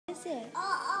is it?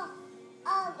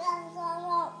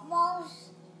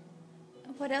 Balls.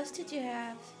 What else did you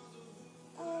have?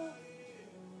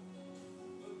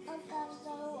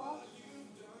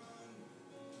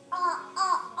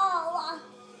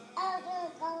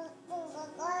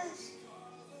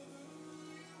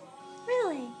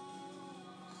 Really?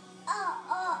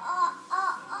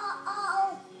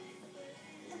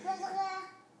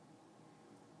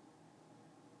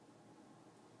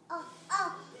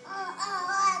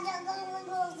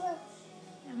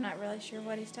 I'm not really sure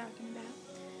what he's talking about.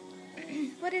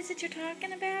 What is it you're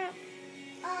talking about?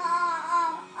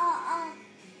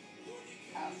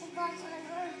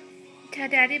 Tell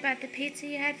Daddy about the pizza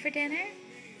you had for dinner?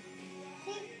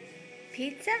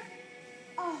 Pizza?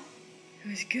 It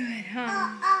was good,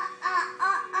 huh?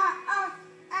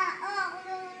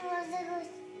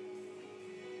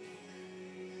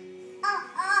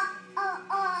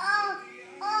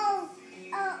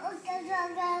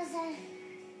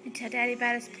 And tell Daddy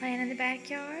about us playing in the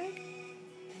backyard?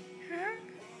 Huh?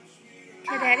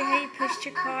 Tell Daddy how you pushed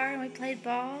your car and we played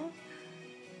ball?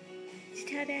 Did you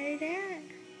tell Daddy that?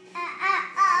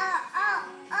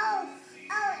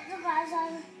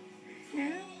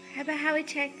 No? How about how we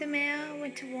checked the mail,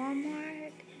 went to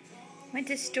Walmart, went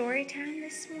to story time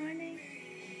this morning?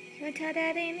 You want to tell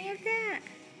Daddy any of that?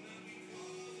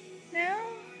 No?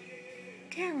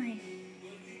 Tell him.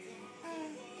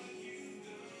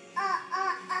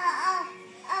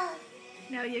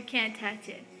 No, you can't touch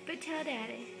it. But tell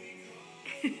Daddy.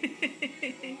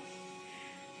 Can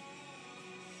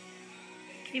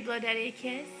you blow Daddy a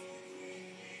kiss?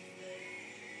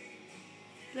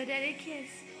 Blow Daddy a kiss.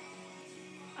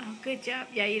 Oh, good job.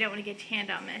 Yeah, you don't want to get your hand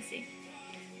all messy.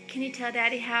 Can you tell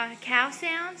Daddy how a cow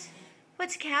sounds?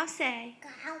 What's a cow say?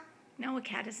 Cow. No, a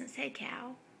cow doesn't say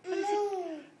cow. What is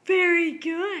it? Very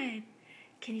good.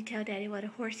 Can you tell Daddy what a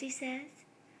horsey says?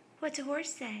 What's a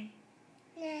horse say?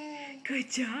 Good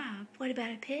job. What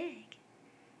about a pig?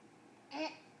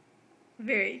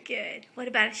 Very good. What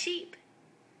about a sheep?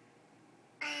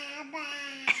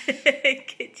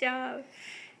 Good job.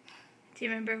 Do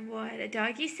you remember what a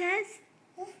doggy says?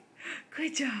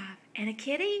 Good job. And a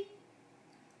kitty?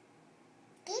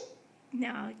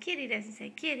 No, a kitty doesn't say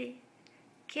kitty.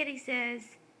 Kitty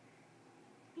says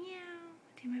meow.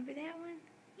 Do you remember that one?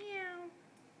 Meow.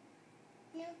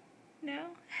 No.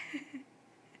 No?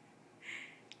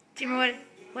 Do you remember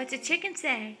what's a chicken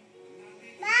say?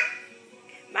 Bak.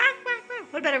 Bark, bark,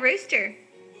 bark. What about a rooster?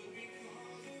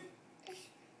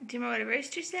 Do you remember what a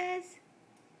rooster says?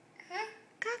 Huh?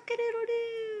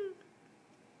 Cock-a-doodle-doo.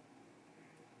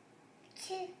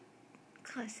 Two.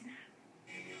 Close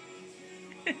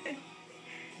enough.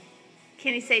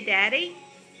 Can he say daddy?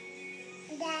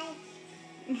 Dad.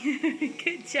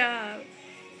 Good job.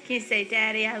 Can you say,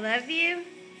 Daddy, I love you?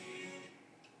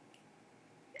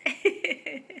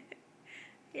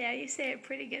 Yeah, you say it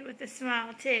pretty good with a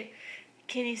smile, too.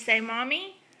 Can you say,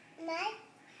 Mommy? Mike.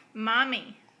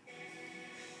 Mommy.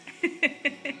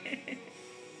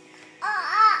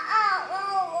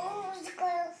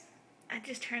 I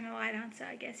just turned the light on, so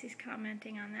I guess he's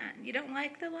commenting on that. You don't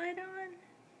like the light on?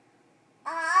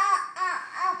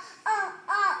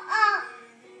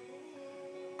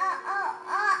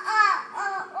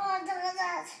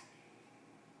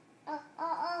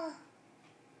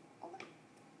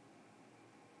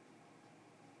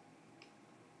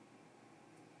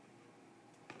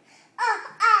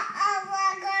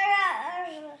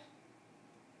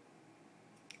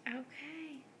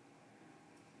 Okay.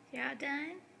 Y'all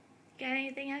done? Got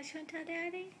anything else you want to tell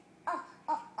Daddy?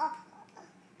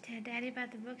 Tell Daddy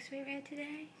about the books we read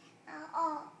today?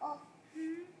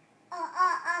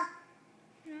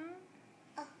 No?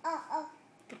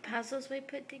 The puzzles we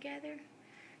put together?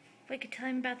 We could tell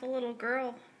him about the little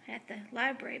girl at the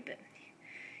library, but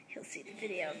he'll see the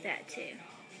video of that too.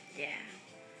 Yeah.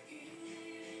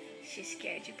 She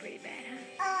scared you pretty bad,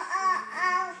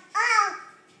 huh?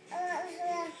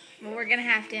 Well, we're going to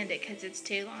have to end it because it's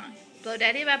too long. Blow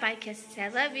Daddy a bye-bye kiss. Say, I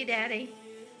love you, Daddy.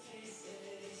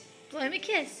 Blow him a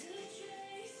kiss.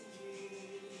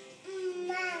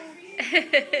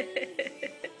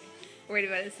 Worried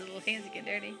about his little hands get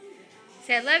dirty.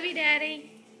 Say, I love you,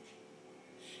 Daddy.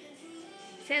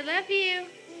 Say, I love you.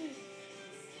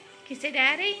 Can you say,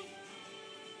 Daddy?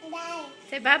 Daddy.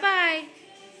 Say, bye-bye.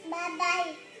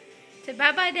 Bye-bye. Say,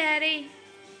 bye-bye, Daddy.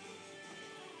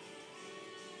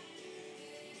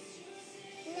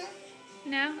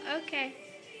 No? Okay.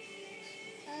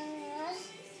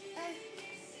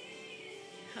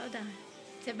 Hold on.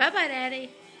 Say bye-bye,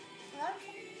 Daddy.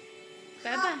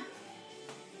 Bye-bye.